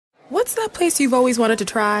What's that place you've always wanted to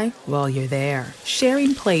try? Well, you're there,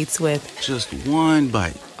 sharing plates with... Just one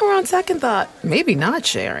bite. Or on second thought, maybe not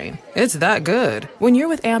sharing. It's that good. When you're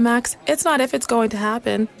with Amex, it's not if it's going to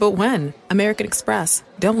happen, but when. American Express.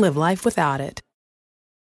 Don't live life without it.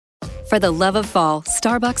 For the love of fall,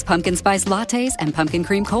 Starbucks Pumpkin Spice Lattes and Pumpkin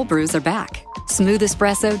Cream Cold Brews are back. Smooth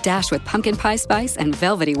espresso dashed with pumpkin pie spice and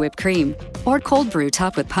velvety whipped cream. Or cold brew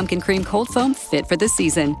topped with pumpkin cream cold foam fit for the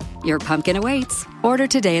season. Your pumpkin awaits. Order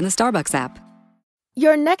today in the Starbucks app.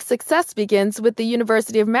 Your next success begins with the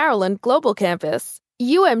University of Maryland Global Campus.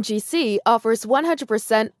 UMGC offers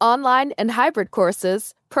 100% online and hybrid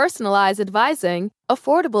courses, personalized advising,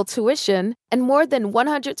 affordable tuition, and more than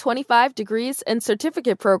 125 degrees and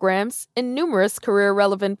certificate programs in numerous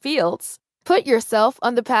career-relevant fields. Put yourself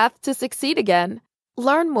on the path to succeed again.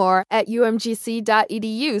 Learn more at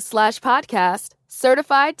umgc.edu/podcast.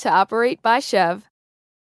 Certified to operate by Chev.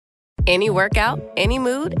 Any workout, any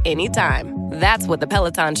mood, anytime. That's what the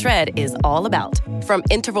Peloton Tread is all about. From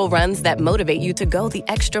interval runs that motivate you to go the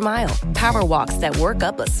extra mile, power walks that work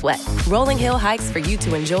up a sweat, rolling hill hikes for you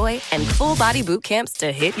to enjoy, and full body boot camps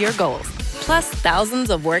to hit your goals. Plus thousands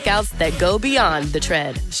of workouts that go beyond the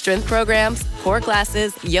tread. Strength programs, core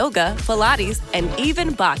classes, yoga, Pilates, and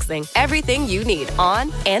even boxing. Everything you need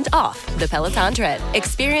on and off the Peloton Tread.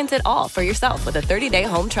 Experience it all for yourself with a 30-day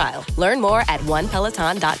home trial. Learn more at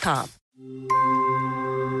onepeloton.com.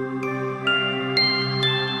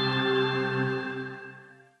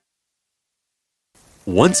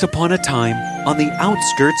 Once upon a time, on the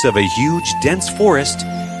outskirts of a huge, dense forest,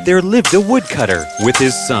 there lived a woodcutter with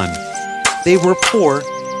his son. They were poor,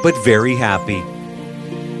 but very happy.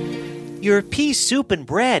 Your pea soup and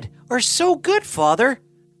bread are so good, Father.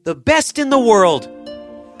 The best in the world.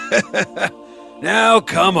 Now,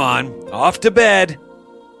 come on, off to bed.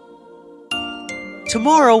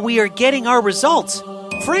 Tomorrow we are getting our results.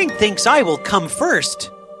 Frank thinks I will come first.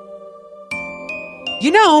 You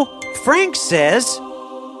know, Frank says...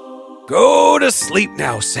 Go to sleep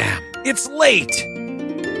now, Sam. It's late.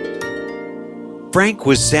 Frank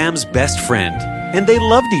was Sam's best friend, and they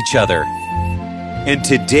loved each other. And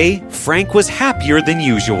today, Frank was happier than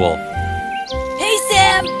usual. Hey,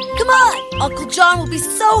 Sam, come on. Uncle John will be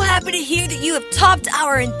so happy to hear that you have topped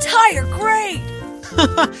our entire grade.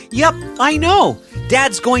 Yep, I know.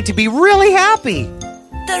 Dad's going to be really happy.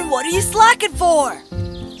 Then what are you slacking for?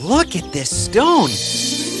 Look at this stone.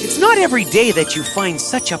 It's not every day that you find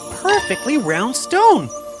such a perfectly round stone.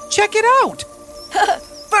 Check it out.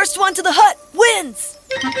 First one to the hut wins.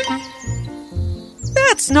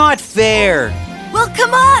 That's not fair. Well,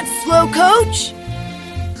 come on, slow coach.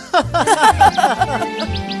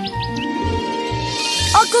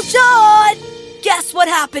 Uncle John, guess what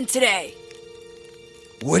happened today?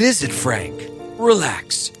 What is it, Frank?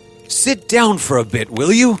 Relax. Sit down for a bit,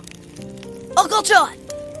 will you? Uncle John,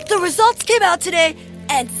 the results came out today,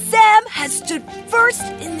 and Sam has stood first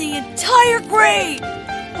in the entire grade.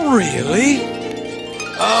 Really?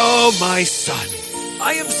 Oh, my son.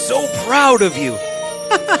 I am so proud of you.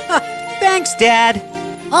 Thanks, Dad.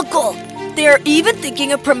 Uncle, they're even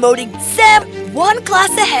thinking of promoting Sam one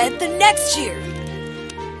class ahead the next year.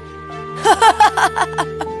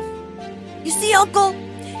 You see, Uncle,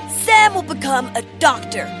 Sam will become a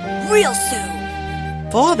doctor real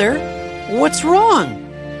soon. Father, what's wrong?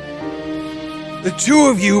 The two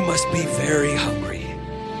of you must be very hungry.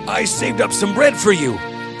 I saved up some bread for you.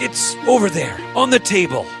 It's over there, on the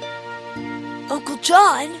table. Uncle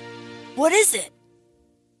John, what is it?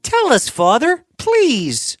 Tell us, Father,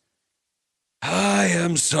 please. I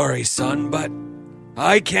am sorry, son, but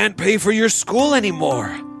I can't pay for your school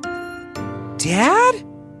anymore. Dad?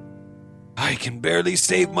 I can barely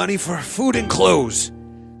save money for food and clothes.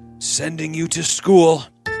 Sending you to school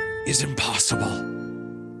is impossible.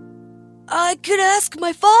 I could ask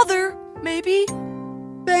my father, maybe.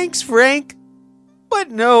 Thanks, Frank. But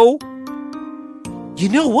no. You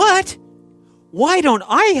know what? Why don't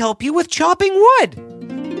I help you with chopping wood?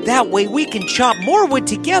 That way we can chop more wood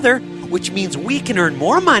together, which means we can earn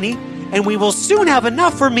more money, and we will soon have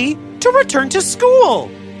enough for me to return to school.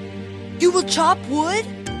 You will chop wood?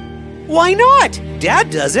 Why not?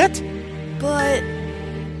 Dad does it. But...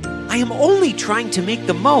 I am only trying to make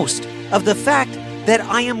the most of the fact that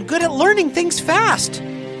I am good at learning things fast.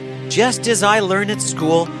 Just as I learn at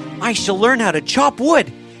school, I shall learn how to chop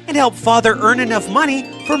wood and help Father earn enough money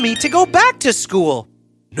for me to go back to school.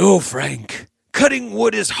 No, Frank. Cutting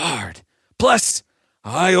wood is hard. Plus,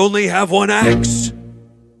 I only have one axe.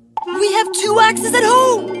 We have 2 axes at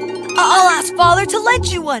home. I'll ask Father to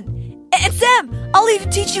lend you one. And Sam, I'll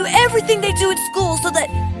even teach you everything they do at school so that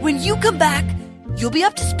when you come back, you'll be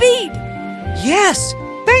up to speed. Yes,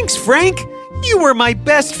 Thanks, Frank. You were my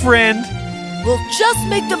best friend. We'll just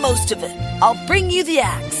make the most of it. I'll bring you the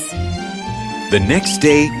axe. The next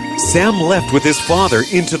day, Sam left with his father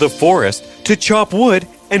into the forest to chop wood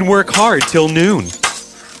and work hard till noon.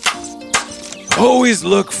 Always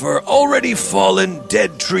look for already fallen,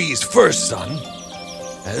 dead trees first, son.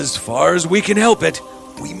 As far as we can help it,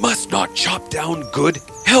 we must not chop down good,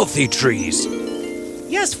 healthy trees.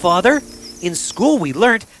 Yes, Father. In school we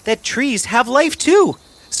learned that trees have life too,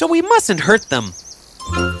 so we mustn't hurt them.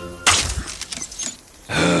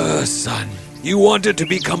 Son, you wanted to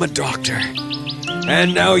become a doctor,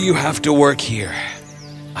 and now you have to work here.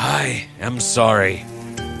 I am sorry.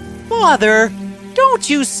 Father, don't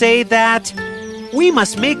you say that. We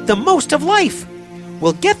must make the most of life.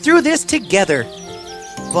 We'll get through this together.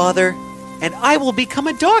 Father, and I will become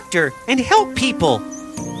a doctor and help people.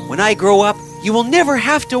 When I grow up, you will never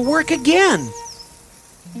have to work again.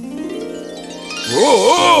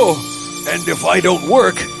 Whoa! And if I don't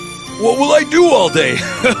work, what will I do all day?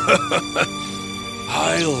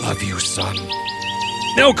 I love you, son.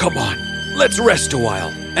 Now come on, let's rest a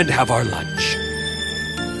while and have our lunch.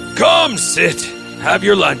 Come, sit. Have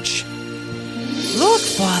your lunch. Look,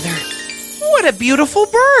 Father. What a beautiful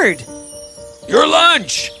bird. Your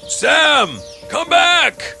lunch! Sam, come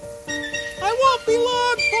back! I won't be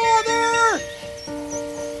long, Father.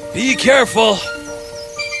 Be careful.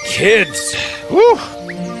 Kids. Whew.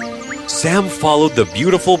 Sam followed the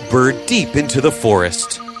beautiful bird deep into the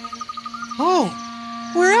forest. Oh,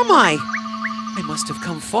 where am I? I must have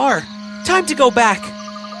come far. Time to go back.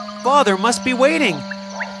 Father must be waiting.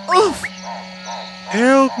 Oof!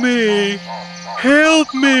 Help me!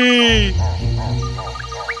 Help me!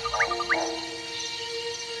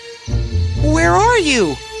 Where are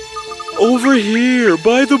you? Over here,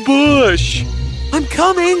 by the bush. I'm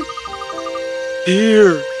coming.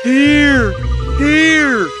 Here.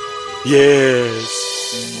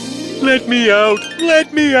 Yes. Let me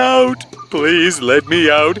out. Please let me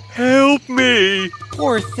out. Help me.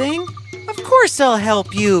 Poor thing. Of course I'll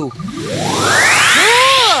help you.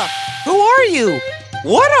 Ah! Who are you?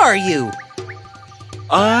 What are you?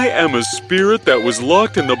 I am a spirit that was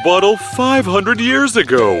locked in the bottle 500 years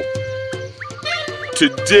ago.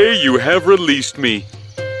 Today you have released me.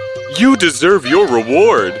 You deserve your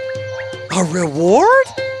reward. A reward?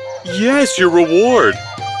 Yes, your reward.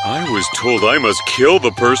 I was told I must kill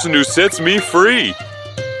the person who sets me free.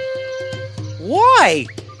 Why?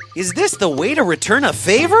 Is this the way to return a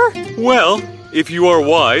favor? Well, if you are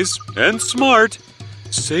wise and smart,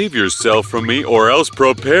 save yourself from me or else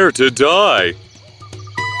prepare to die.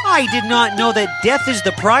 I did not know that death is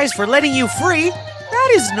the prize for letting you free.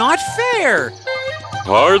 That is not fair.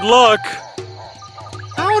 Hard luck.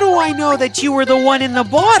 How do I know that you were the one in the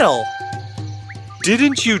bottle?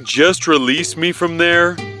 Didn't you just release me from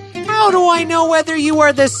there? How do I know whether you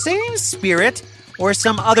are the same spirit or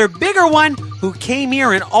some other bigger one who came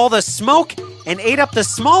here in all the smoke and ate up the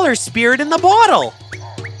smaller spirit in the bottle?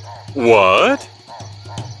 What?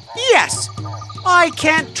 Yes, I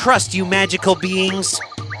can't trust you magical beings.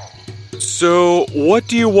 So, what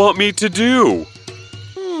do you want me to do?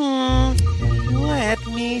 Let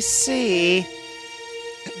me see.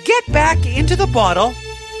 Get back into the bottle,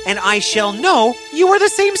 and I shall know you are the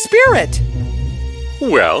same spirit.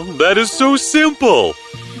 Well, that is so simple.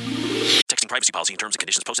 Texting privacy policy and terms and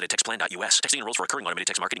conditions posted at textplan.us. Texting enrolls for recurring automated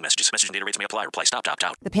text marketing messages. Message and data rates may apply. Reply stop to opt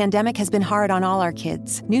out. The pandemic has been hard on all our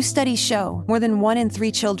kids. New studies show more than 1 in 3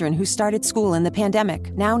 children who started school in the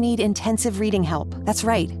pandemic now need intensive reading help. That's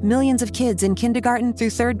right. Millions of kids in kindergarten through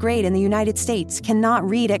 3rd grade in the United States cannot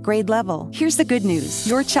read at grade level. Here's the good news.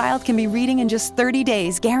 Your child can be reading in just 30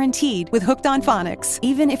 days, guaranteed, with Hooked on Phonics.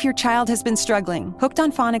 Even if your child has been struggling, Hooked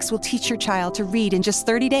on Phonics will teach your child to read in just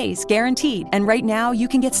 30 days, guaranteed. And right now, you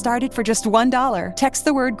can get started for just $1. Text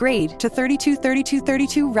the word GRADE to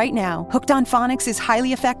 323232 right now. Hooked on Phonics is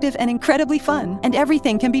highly effective and incredibly fun, and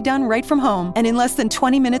everything can be done right from home and in less than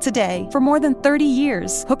 20 minutes a day. For more than 30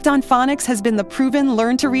 years, Hooked on Phonics has been the proven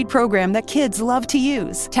learn-to-read program that kids love to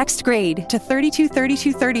use. Text GRADE to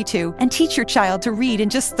 323232 and teach your child to read in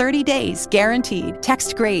just 30 days, guaranteed.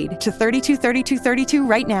 Text GRADE to 323232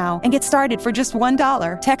 right now and get started for just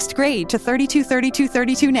 $1. Text GRADE to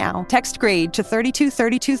 323232 now. Text GRADE to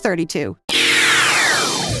 323232.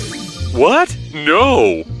 What?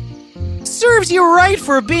 No! Serves you right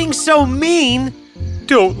for being so mean.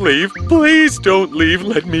 Don't leave. Please don't leave.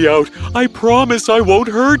 Let me out. I promise I won't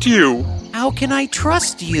hurt you. How can I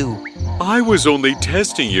trust you? I was only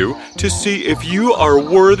testing you to see if you are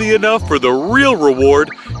worthy enough for the real reward.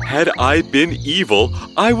 Had I been evil,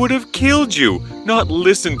 I would have killed you, not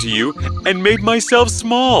listened to you, and made myself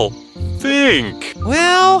small. think.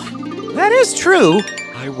 Well, that is true.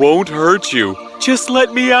 I won't hurt you. Just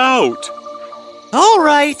let me out. All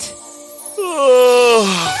right. Oh,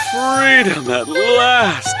 freedom at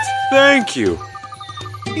last. Thank you.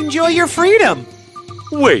 Enjoy your freedom.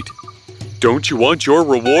 Wait, don't you want your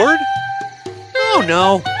reward? Oh,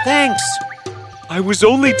 no, thanks. I was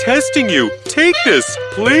only testing you. Take this,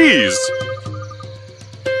 please.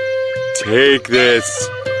 Take this.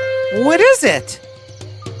 What is it?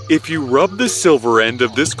 If you rub the silver end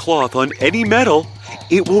of this cloth on any metal,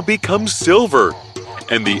 it will become silver.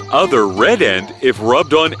 And the other red end, if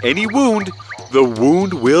rubbed on any wound, the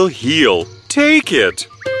wound will heal. Take it.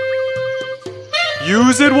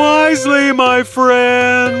 Use it wisely, my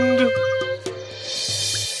friend.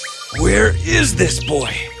 Where is this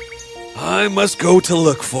boy? I must go to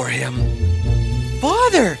look for him.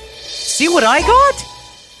 Father, see what I got?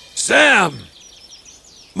 Sam!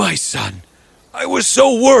 My son, I was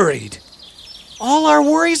so worried. All our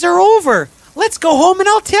worries are over. Let's go home and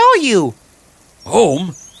I'll tell you.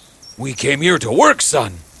 Home? We came here to work,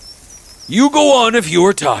 son. You go on if you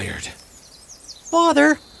are tired.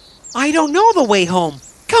 Father, I don't know the way home.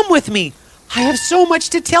 Come with me. I have so much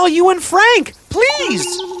to tell you and Frank. Please.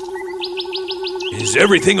 Is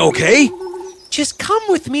everything okay? Just come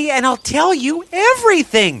with me and I'll tell you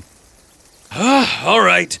everything. All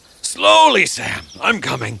right. Slowly, Sam. I'm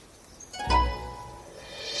coming.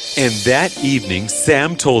 And that evening,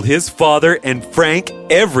 Sam told his father and Frank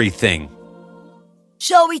everything.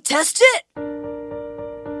 Shall we test it?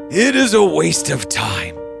 It is a waste of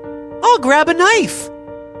time. I'll grab a knife.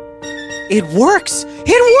 It works.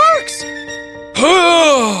 It works.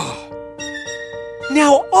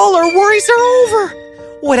 Now all our worries are over.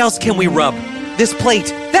 What else can we rub? This plate,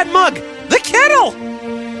 that mug, the kettle.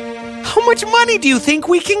 How much money do you think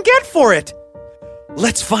we can get for it?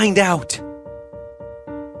 Let's find out.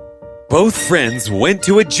 Both friends went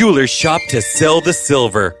to a jeweler's shop to sell the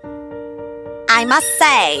silver. I must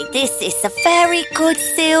say, this is a very good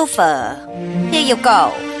silver. Here you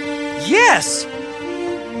go. Yes!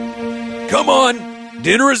 Come on,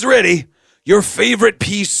 dinner is ready. Your favorite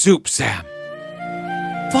pea soup, Sam.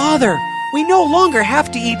 Father, we no longer have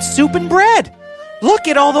to eat soup and bread. Look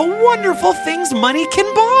at all the wonderful things money can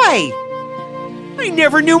buy. I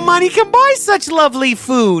never knew money can buy such lovely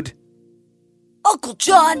food. Uncle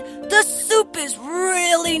John, the soup is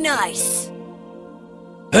really nice.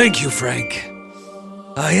 Thank you, Frank.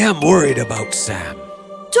 I am worried about Sam.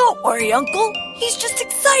 Don't worry, Uncle. He's just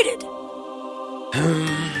excited.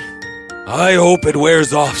 I hope it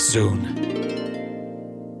wears off soon.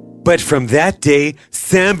 But from that day,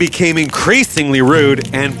 Sam became increasingly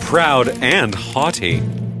rude and proud and haughty.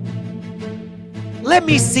 Let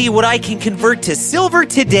me see what I can convert to silver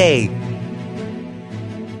today.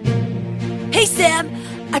 Hey, Sam,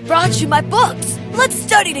 I brought you my books. Let's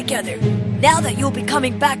study together. Now that you'll be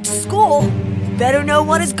coming back to school, you better know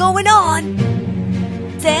what is going on.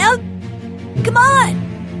 Sam, come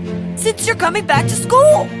on. Since you're coming back to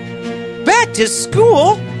school. Back to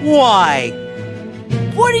school? Why?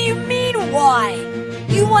 What do you mean, why?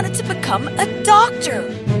 You wanted to become a doctor,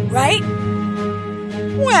 right?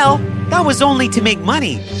 Well, that was only to make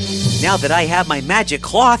money. Now that I have my magic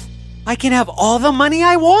cloth, I can have all the money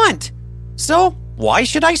I want. So, why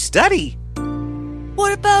should I study?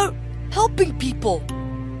 What about helping people?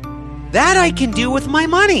 That I can do with my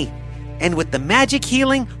money, and with the magic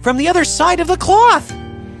healing from the other side of the cloth.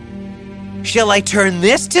 Shall I turn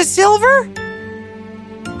this to silver?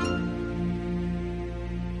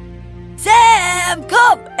 Sam,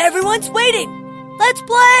 come! Everyone's waiting! Let's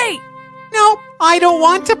play! No, I don't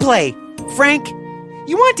want to play. Frank,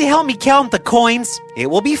 you want to help me count the coins? It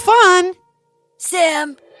will be fun.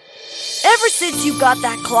 Sam, ever since you got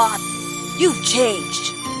that cloth, you've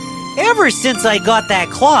changed. Ever since I got that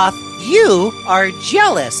cloth, you are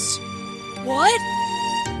jealous. What?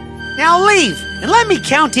 Now leave and let me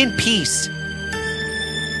count in peace.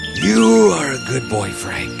 You are a good boy,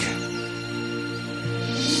 Frank.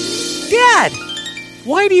 Dad,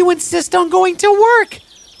 why do you insist on going to work?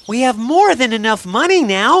 We have more than enough money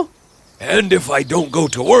now. And if I don't go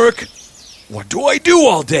to work, what do I do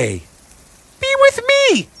all day? Be with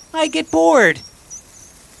me. I get bored.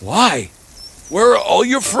 Why? Where are all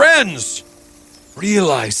your friends?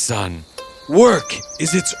 Realize, son, work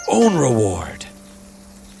is its own reward.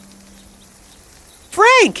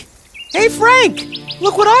 Frank! Hey, Frank!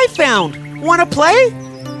 Look what I found. Want to play?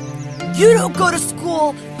 You don't go to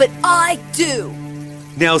school, but I do.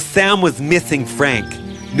 Now Sam was missing Frank.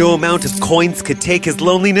 No amount of coins could take his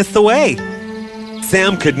loneliness away.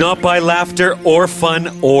 Sam could not buy laughter or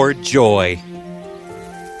fun or joy.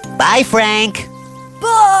 Bye, Frank.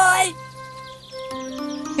 Bye!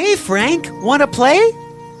 Frank. Want to play?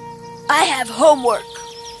 I have homework.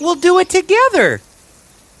 We'll do it together.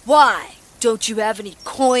 Why? Don't you have any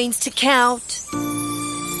coins to count?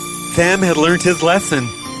 Sam had learned his lesson.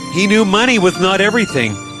 He knew money was not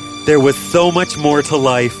everything. There was so much more to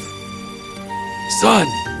life. Son!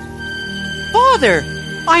 Father,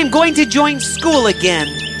 I'm going to join school again.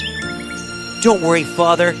 Don't worry,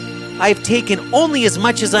 Father. I've taken only as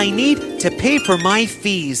much as I need to pay for my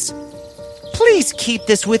fees. Please keep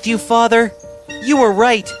this with you, Father. You were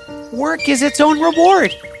right. Work is its own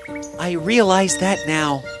reward. I realize that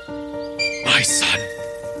now. My son,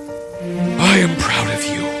 I am proud of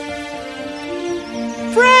you.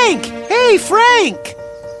 Frank! Hey, Frank!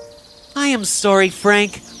 I am sorry,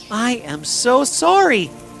 Frank. I am so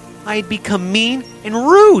sorry. I'd become mean and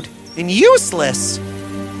rude and useless.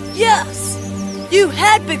 Yes, you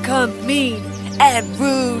had become mean and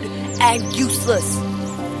rude and useless.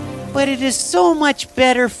 But it is so much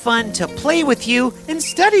better fun to play with you and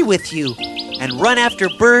study with you and run after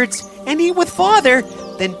birds and eat with Father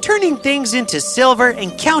than turning things into silver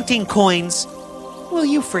and counting coins. Will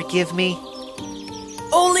you forgive me?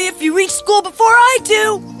 Only if you reach school before I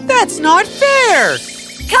do. That's not fair!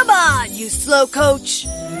 Come on, you slow coach.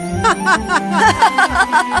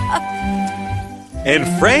 And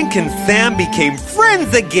Frank and Sam became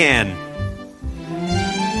friends again.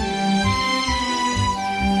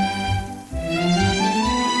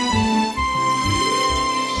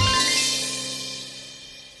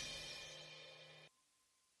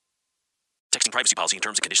 Texting privacy policy and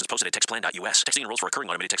terms and conditions posted at textplan.us. Texting enrolls for recurring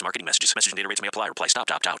automated text marketing messages. Message and data rates may apply. Reply stop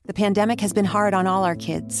to opt out. The pandemic has been hard on all our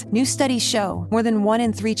kids. New studies show more than 1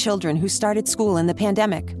 in 3 children who started school in the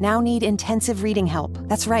pandemic now need intensive reading help.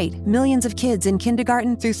 That's right. Millions of kids in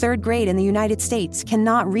kindergarten through 3rd grade in the United States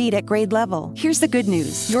cannot read at grade level. Here's the good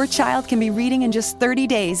news. Your child can be reading in just 30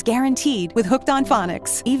 days, guaranteed, with Hooked on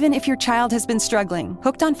Phonics. Even if your child has been struggling,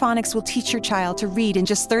 Hooked on Phonics will teach your child to read in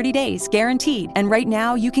just 30 days, guaranteed. And right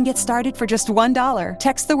now, you can get started for just $1.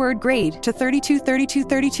 Text the word GRADE to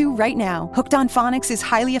 323232 right now. Hooked on Phonics is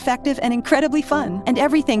highly effective and incredibly fun, and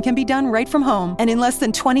everything can be done right from home and in less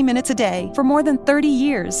than 20 minutes a day. For more than 30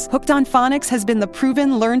 years, Hooked on Phonics has been the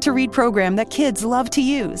proven learn-to-read program that kids love to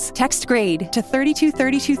use. Text GRADE to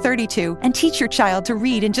 323232 and teach your child to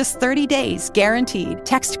read in just 30 days, guaranteed.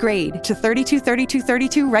 Text GRADE to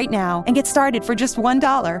 323232 right now and get started for just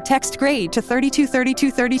 $1. Text GRADE to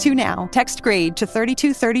 323232 now. Text GRADE to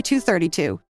 323232.